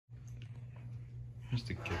Here's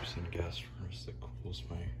the Gibson gas furnace that cools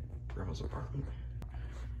my grandma's apartment.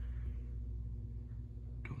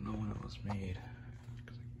 Don't know when it was made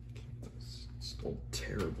because it was installed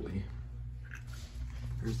terribly.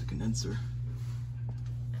 Here's the condenser.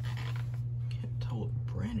 Can't tell what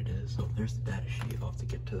brand it is. Oh, there's the data sheet. I'll have to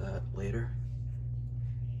get to that later.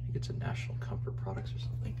 I think it's a National Comfort Products or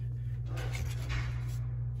something.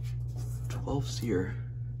 12 SEER.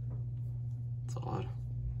 It's odd.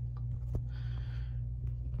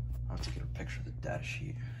 I'll have to get a picture of the data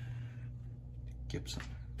sheet. Gibson.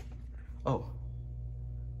 Oh,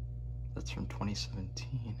 that's from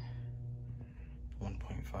 2017.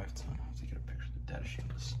 1.5 ton. I'll have to get a picture of the data sheet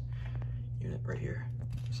of this unit right here.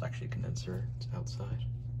 It's actually a condenser. It's outside.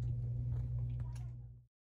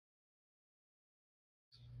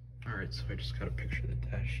 Alright, so I just got a picture of the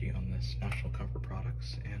data sheet on this National Comfort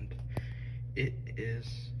Products, and it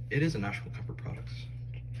is a National Comfort Products.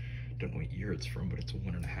 Don't know what year it's from, but it's a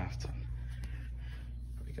 1.5 ton.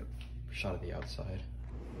 We got a shot of the outside.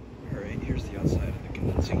 Alright, here's the outside of the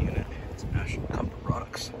condensing unit. It's National Comfort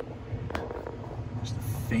Products. There's the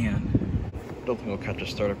fan. I don't think I'll catch a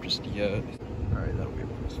startup just yet. Alright, that'll be it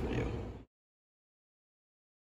for this video.